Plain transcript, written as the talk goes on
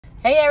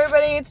Hey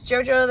everybody, it's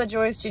JoJo, the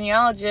Joyous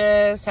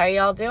Genealogist. How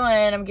y'all doing?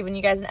 I'm giving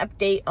you guys an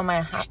update on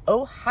my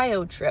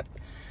Ohio trip.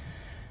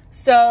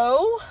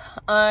 So,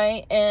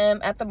 I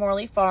am at the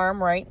Morley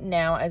farm right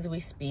now as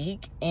we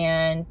speak,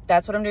 and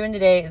that's what I'm doing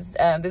today is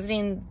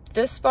visiting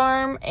this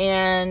farm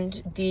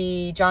and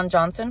the John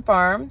Johnson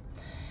farm.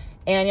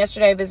 And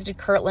yesterday I visited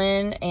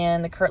Kirtland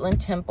and the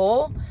Kirtland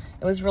Temple.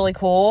 It was really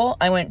cool.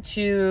 I went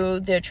to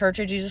the Church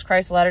of Jesus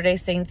Christ of Latter-day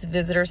Saints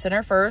Visitor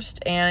Center first,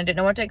 and I didn't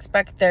know what to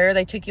expect there.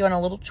 They took you on a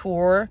little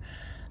tour,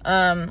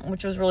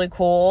 which was really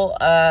cool.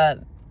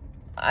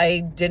 I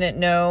didn't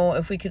know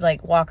if we could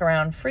like walk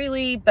around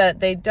freely, but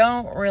they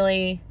don't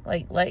really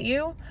like let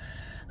you.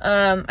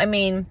 I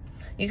mean,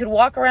 you could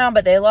walk around,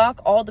 but they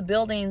lock all the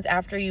buildings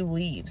after you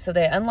leave. So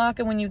they unlock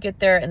them when you get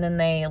there, and then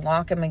they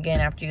lock them again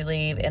after you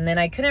leave. And then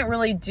I couldn't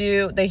really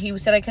he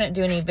said I couldn't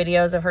do any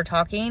videos of her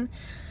talking.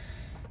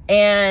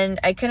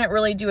 And I couldn't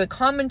really do a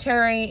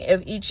commentary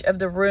of each of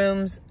the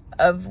rooms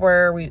of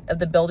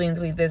the buildings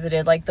we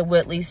visited, like the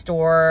Whitley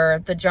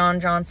store, the John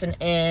Johnson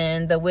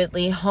Inn, the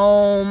Whitley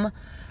home,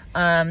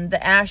 the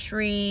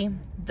Ashery,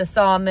 the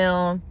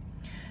sawmill.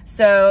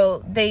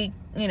 So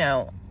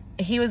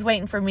he was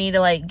waiting for me to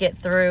like get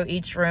through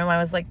each room. I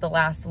was like the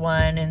last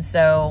one. And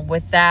so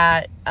with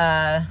that,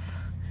 I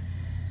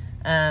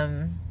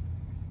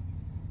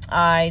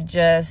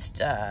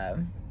just,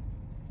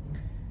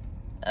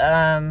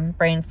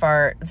 brain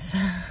farts.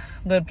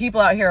 The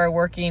people out here are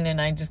working, and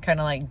I just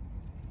kind of like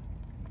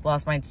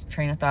lost my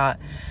train of thought.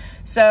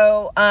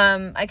 So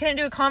I couldn't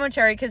do a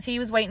commentary because he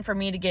was waiting for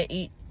me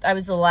to I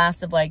was the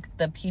last of like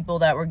the people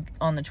that were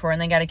on the tour, and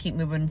they got to keep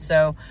moving.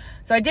 So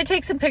I did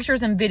take some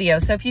pictures and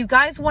videos. So if you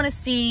guys want to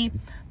see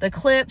the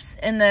clips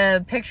and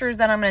the pictures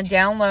that I'm going to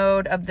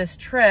download of this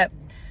trip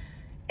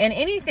and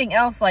anything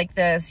else like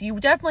this, you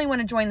definitely want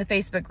to join the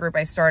Facebook group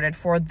I started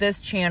for this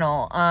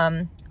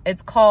channel.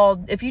 It's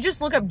called, if you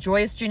just look up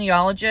Joyous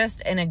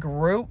Genealogist in a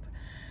group,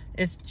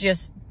 it's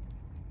just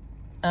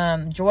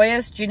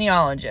Joyous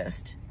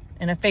Genealogist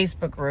in a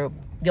Facebook group.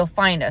 You'll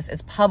find us.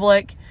 It's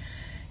public.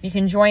 You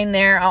can join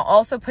there. I'll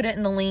also put it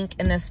in the link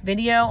in this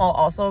video. I'll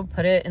also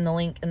put it in the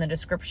link in the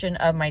description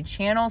of my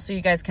channel so you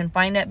guys can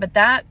find it. But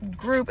that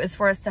group is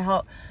for us to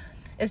help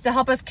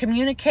us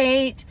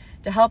communicate,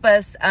 to help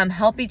us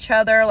help each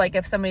other. Like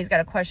if somebody's got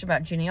a question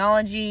about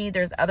genealogy,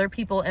 there's other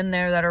people in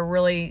there that are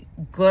really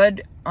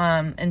good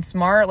and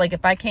smart. Like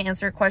if I can't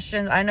answer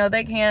questions, I know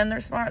they can.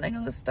 They're smart. They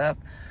know this stuff.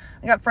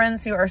 I got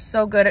friends who are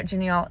so good at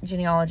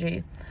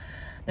genealogy.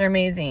 They're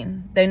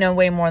amazing. They know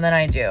way more than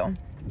I do.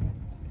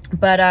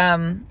 But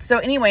so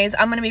anyways,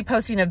 I'm going to be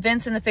posting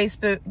events in the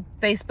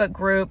Facebook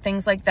group,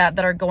 things like that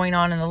are going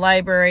on in the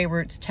library,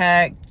 Roots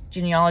Tech,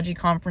 genealogy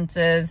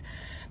conferences,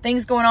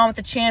 things going on with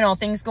the channel,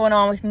 things going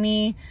on with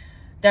me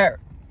that,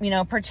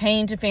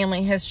 pertain to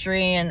family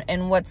history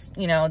and what's,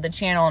 the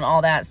channel and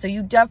all that. So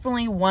you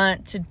definitely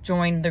want to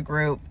join the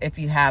group if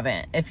you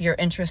haven't, if you're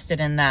interested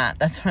in that.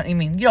 That's what I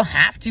mean. You don't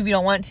have to if you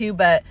don't want to,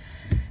 but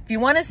if you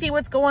want to see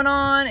what's going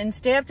on and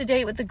stay up to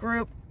date with the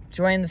group,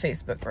 join the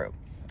Facebook group.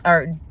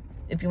 Or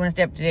if you want to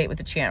stay up to date with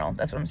the channel,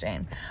 that's what I'm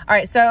saying. All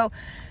right. So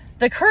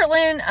the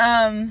Kirtland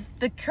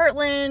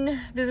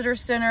Visitor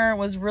Center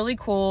was really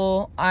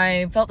cool.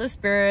 I felt the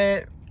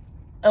spirit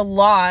a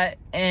lot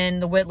in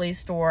the Whitley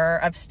store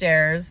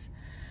upstairs,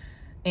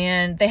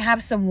 and they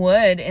have some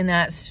wood in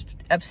that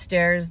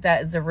upstairs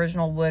that is the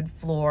original wood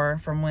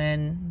floor from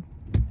when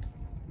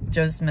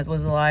Joseph Smith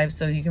was alive,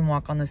 so you can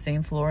walk on the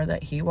same floor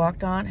that he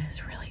walked on.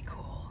 It's really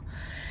cool.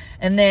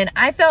 And then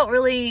I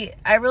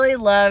really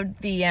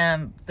loved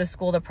the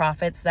School of the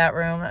Prophets, that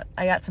room.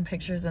 I got some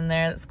pictures in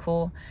there. That's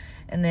cool.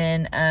 And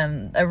then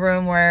a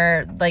room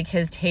where like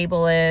his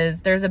table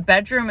is. There's a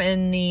bedroom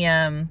in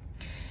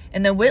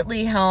the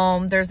Whitley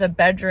home. There's a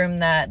bedroom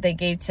that they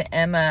gave to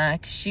Emma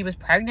because she was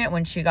pregnant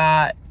when she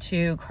got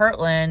to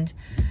Kirtland,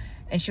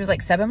 and she was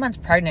like 7 months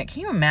pregnant.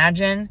 Can you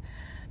imagine?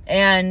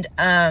 And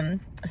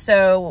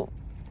so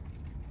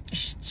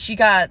she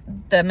got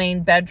the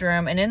main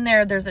bedroom, and in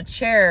there's a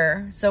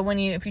chair. So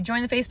if you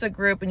join the Facebook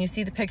group and you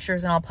see the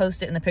pictures, and I'll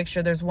post it in the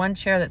picture, there's one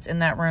chair that's in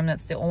that room.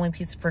 That's the only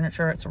piece of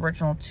furniture. It's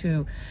original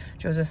to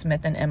Joseph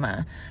Smith and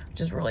Emma,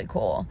 which is really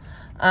cool.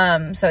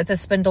 So it's a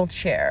spindle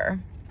chair.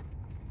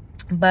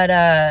 But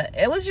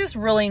it was just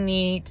really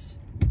neat.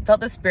 Felt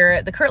the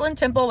spirit. The Kirtland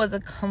Temple was a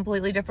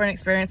completely different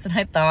experience than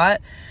I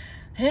thought.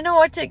 I didn't know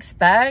what to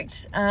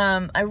expect.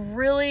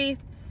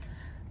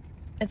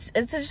 It's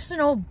just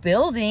an old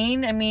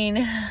building. I mean,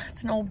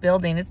 it's an old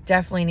building. It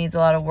definitely needs a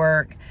lot of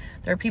work.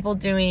 There are people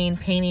doing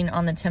painting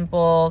on the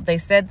temple. They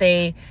said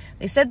they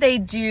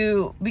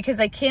do, because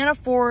they can't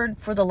afford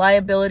for the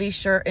liability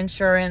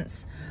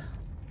insurance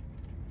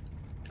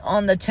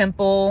on the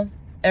temple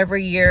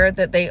every year,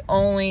 that they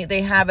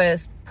have a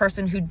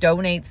person who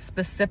donates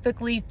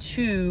specifically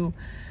to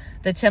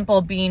the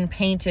temple being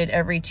painted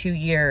every 2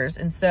 years.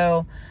 And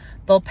so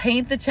they'll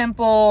paint the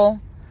temple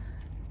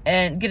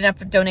and get enough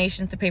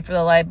donations to pay for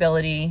the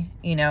liability,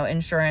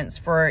 insurance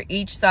for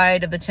each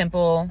side of the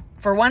temple,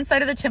 for one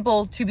side of the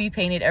temple to be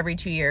painted every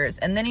 2 years.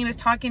 And then he was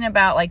talking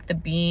about like the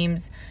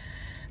beams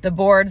the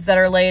boards that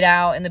are laid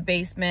out in the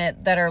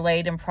basement that are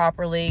laid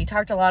improperly. He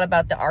talked a lot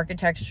about the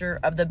architecture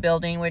of the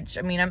building, which,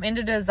 I mean, I'm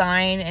into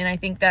design and I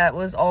think that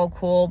was all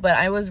cool, but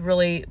I was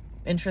really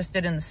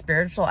interested in the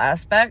spiritual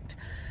aspect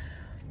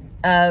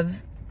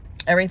of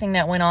everything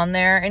that went on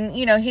there. And,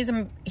 you know, he's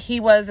a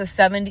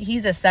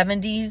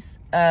 70s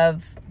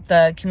of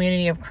the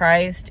community of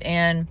Christ.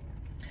 And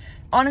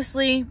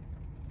honestly,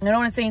 I don't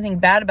want to say anything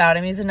bad about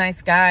him. He's a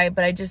nice guy,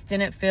 but I just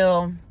didn't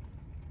feel,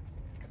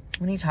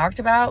 when he talked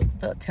about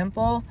the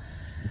temple,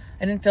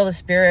 I didn't feel the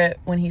spirit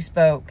when he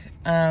spoke,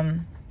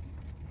 and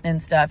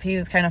stuff. He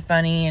was kind of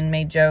funny and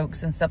made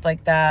jokes and stuff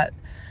like that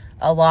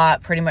a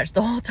lot, pretty much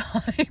the whole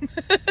time.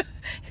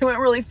 He went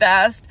really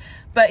fast,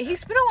 but he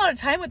spent a lot of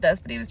time with us,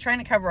 but he was trying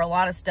to cover a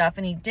lot of stuff,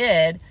 and he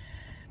did.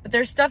 But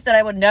there's stuff that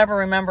I would never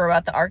remember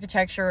about the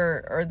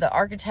architecture or the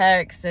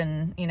architects.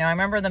 And, you know, I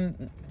remember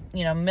them,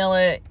 you know,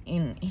 Millet,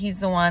 and he's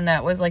the one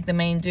that was like the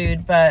main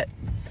dude. But,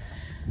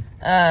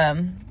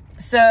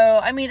 so,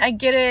 I mean, I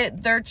get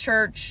it. Their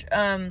church,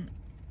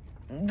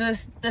 the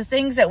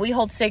things that we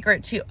hold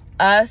sacred to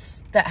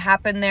us that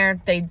happen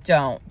there, they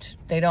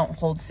don't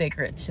hold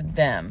sacred to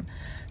them.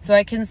 So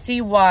I can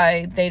see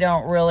why they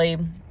don't really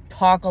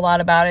talk a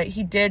lot about it.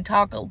 He did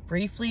talk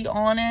briefly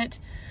on it,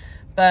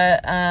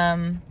 but,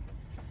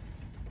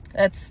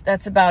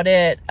 that's about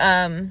it.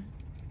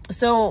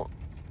 So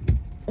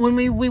when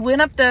we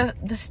went up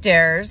the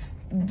stairs,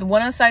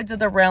 one of the sides of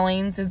the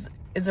railings is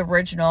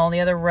original, the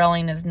other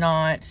railing is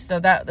not. So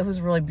that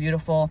was really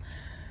beautiful.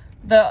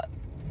 The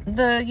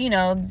you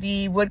know,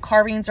 the wood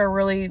carvings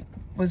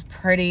was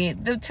pretty.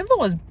 The temple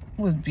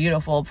was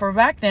beautiful. For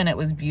back then, it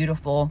was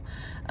beautiful.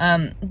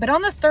 But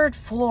on the third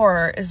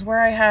floor is where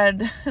I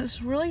had,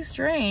 it's really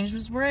strange,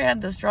 was where I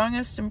had the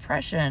strongest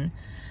impression.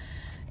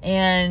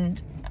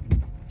 And,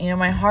 you know,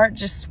 my heart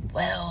just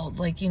swelled.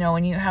 Like, you know,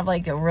 when you have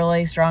like a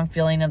really strong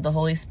feeling of the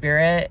Holy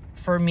Spirit,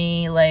 for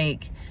me,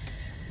 like,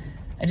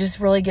 I just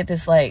really get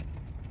this like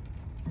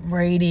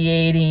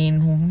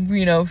radiating,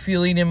 you know,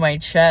 feeling in my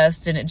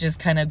chest, and it just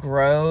kind of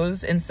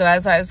grows. And so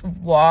as I was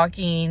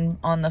walking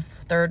on the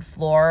third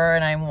floor,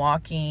 and I'm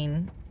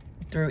walking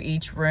through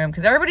each room,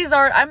 because everybody's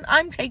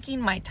I'm taking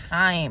my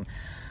time.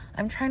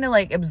 I'm trying to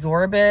like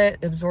absorb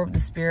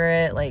the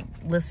spirit, like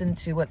listen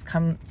to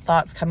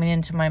thoughts coming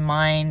into my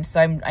mind. So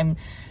I'm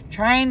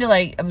trying to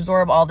like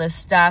absorb all this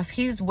stuff.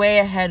 He's way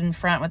ahead in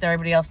front with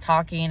everybody else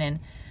talking, and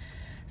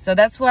so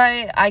that's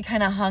why I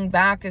kind of hung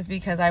back, is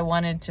because I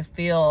wanted to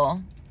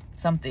feel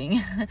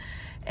something.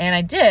 And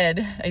I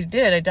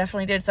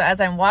definitely did. So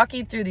as I'm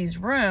walking through these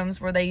rooms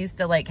where they used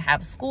to like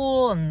have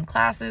school and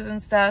classes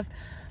and stuff,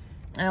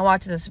 and I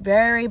walked to this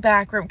very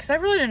back room, because I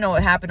really didn't know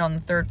what happened on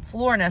the third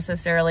floor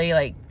necessarily,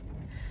 like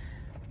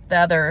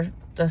the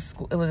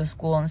school, it was a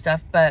school and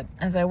stuff. But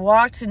as I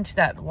walked into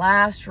that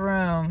last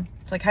room,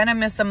 so I kind of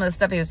missed some of the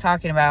stuff he was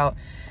talking about.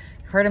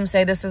 Heard him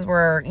say, this is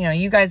where, you know,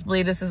 you guys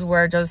believe this is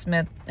where Joseph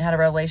Smith had a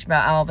revelation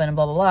about Alvin and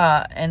blah, blah,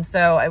 blah. And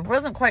so I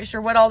wasn't quite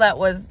sure what all that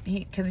was,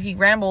 because he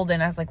rambled,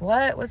 and I was like,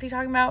 what was he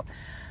talking about?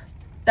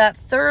 That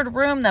third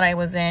room that I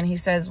was in, he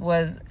says,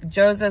 was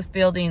Joseph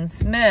Fielding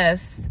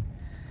Smith's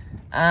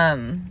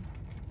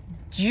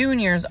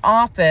Jr.'s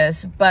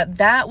office, but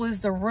that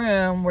was the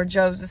room where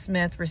Joseph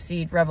Smith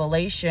received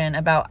revelation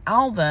about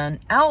Alvin,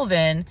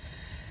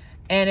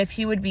 and if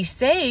he would be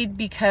saved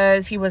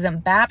because he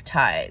wasn't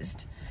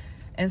baptized.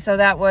 And so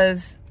that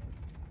was,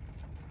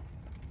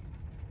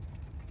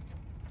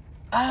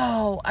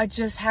 I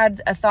just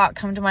had a thought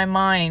come to my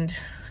mind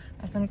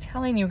as I'm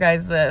telling you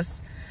guys this,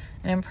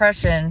 an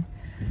impression.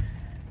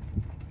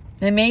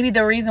 And maybe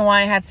the reason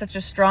why I had such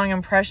a strong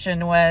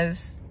impression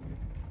was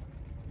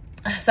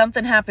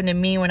something happened to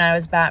me when I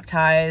was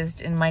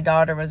baptized, and my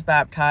daughter was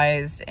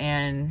baptized,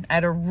 and I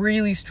had a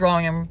really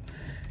strong and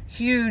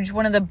huge,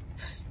 one of the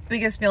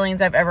biggest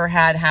feelings I've ever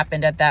had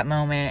happened at that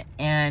moment.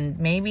 And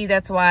maybe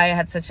that's why I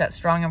had such that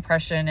strong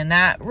impression in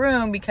that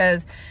room,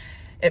 because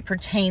it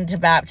pertained to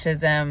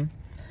baptism.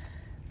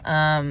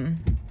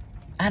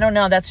 I don't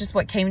know, that's just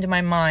what came to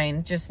my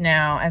mind just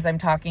now as I'm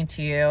talking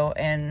to you.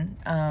 And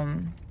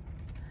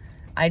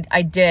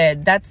I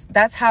did,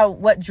 that's how,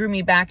 what drew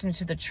me back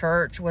into the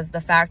church was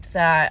the fact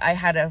that I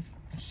had a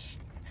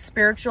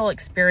spiritual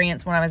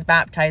experience when I was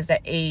baptized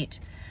at 8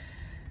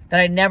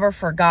 that I never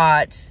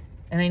forgot,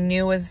 and I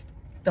knew was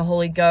the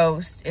Holy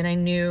Ghost. And I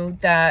knew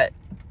that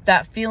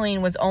that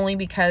feeling was only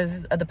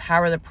because of the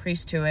power of the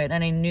priesthood.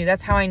 And I knew,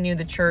 that's how I knew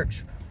the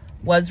church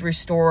was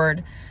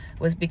restored,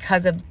 was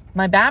because of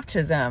my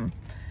baptism.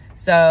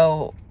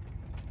 So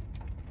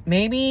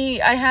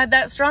maybe I had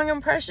that strong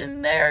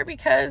impression there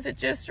because it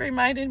just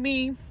reminded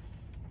me,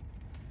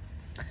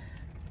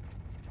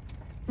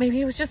 maybe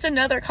it was just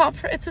another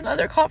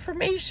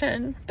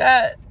confirmation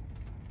that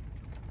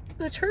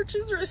the church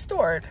is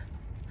restored.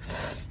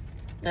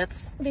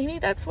 Maybe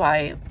that's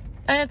why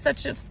I had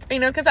such a, you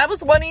know, because I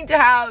was wanting to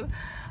have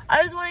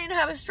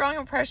a strong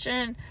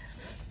impression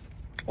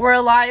where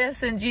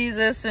Elias and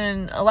Jesus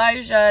and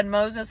Elijah and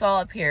Moses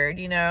all appeared,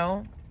 you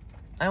know.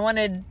 I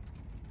wanted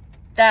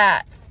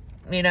that,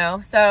 you know.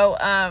 So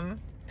I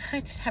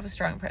did have a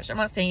strong impression. I'm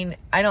not saying,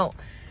 I don't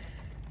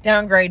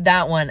downgrade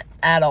that one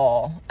at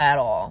all.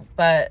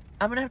 But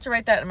I'm going to have to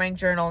write that in my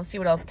journal and see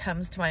what else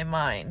comes to my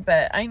mind.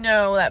 But I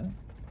know that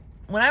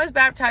when I was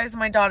baptized and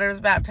my daughter was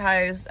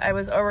baptized, I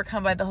was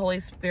overcome by the Holy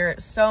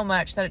Spirit so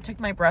much that it took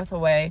my breath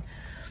away.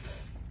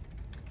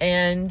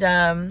 And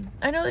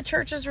I know the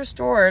church is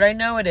restored. I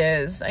know it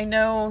is. I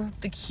know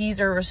the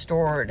keys are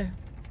restored.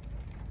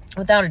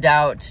 Without a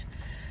doubt.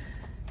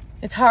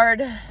 It's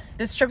hard.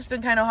 This trip's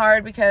been kind of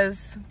hard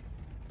because,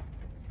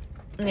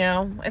 you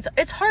know,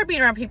 it's hard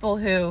being around people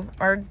who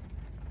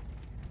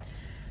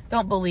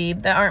don't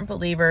believe, that aren't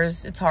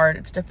believers. It's hard.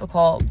 It's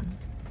difficult.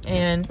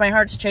 And my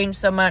heart's changed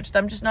so much that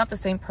I'm just not the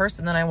same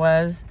person that I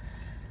was.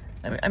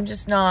 I'm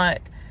just not.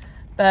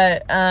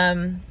 But,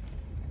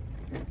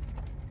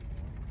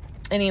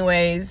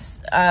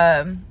 anyways,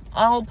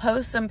 I'll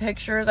post some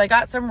pictures. I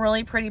got some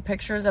really pretty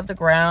pictures of the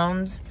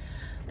grounds,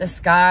 the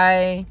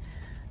sky,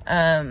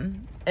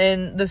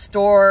 and the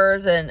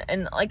stores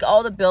and like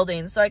all the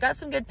buildings. So I got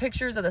some good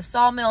pictures of the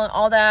sawmill and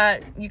all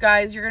that. You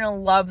guys, you're going to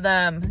love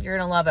them. You're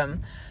going to love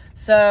them.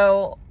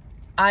 So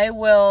I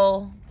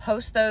will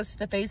post those to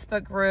the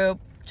Facebook group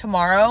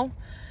tomorrow,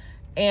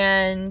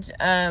 and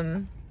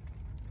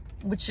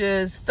which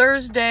is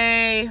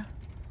Thursday.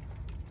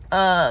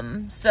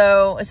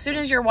 So as soon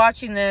as you're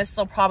watching this,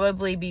 they'll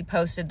probably be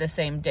posted the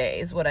same day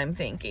is what I'm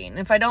thinking.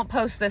 If I don't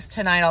post this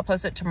tonight, I'll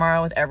post it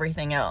tomorrow with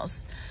everything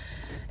else.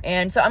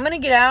 And so I'm going to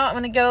get out. I'm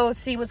going to go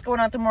see what's going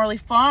on at the Morley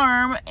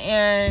farm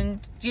and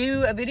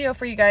do a video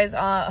for you guys.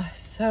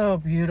 So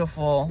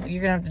beautiful.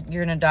 You're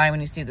going to die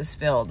when you see this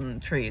field and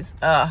the trees.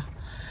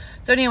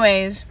 So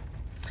anyways,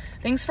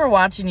 thanks for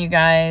watching, you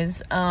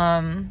guys.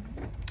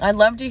 I'd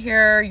love to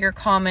hear your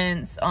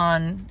comments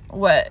on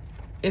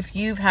if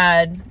you've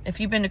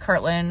been to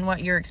Kirtland,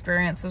 what your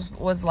experience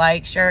was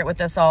like. Share it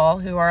with us all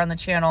who are on the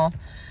channel.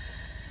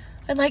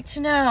 I'd like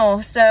to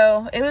know.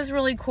 So it was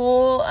really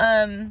cool.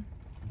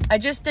 I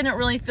just didn't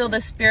really feel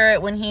the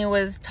spirit when he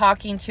was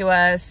talking to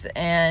us,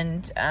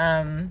 and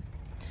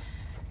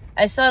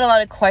I still had a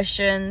lot of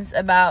questions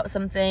about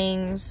some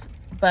things,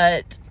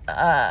 but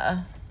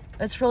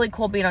it's really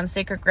cool being on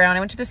sacred ground.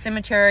 I went to the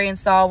cemetery and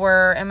saw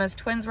where Emma's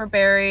twins were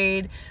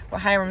buried, where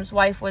Hiram's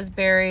wife was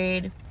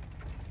buried,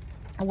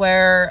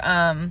 where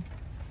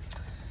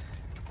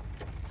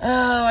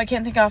oh, I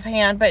can't think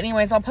offhand, but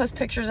anyways, I'll post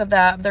pictures of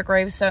their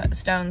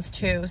gravestones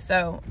too.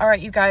 So all right,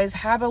 you guys,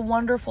 have a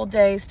wonderful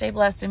day. Stay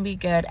blessed and be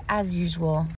good as usual.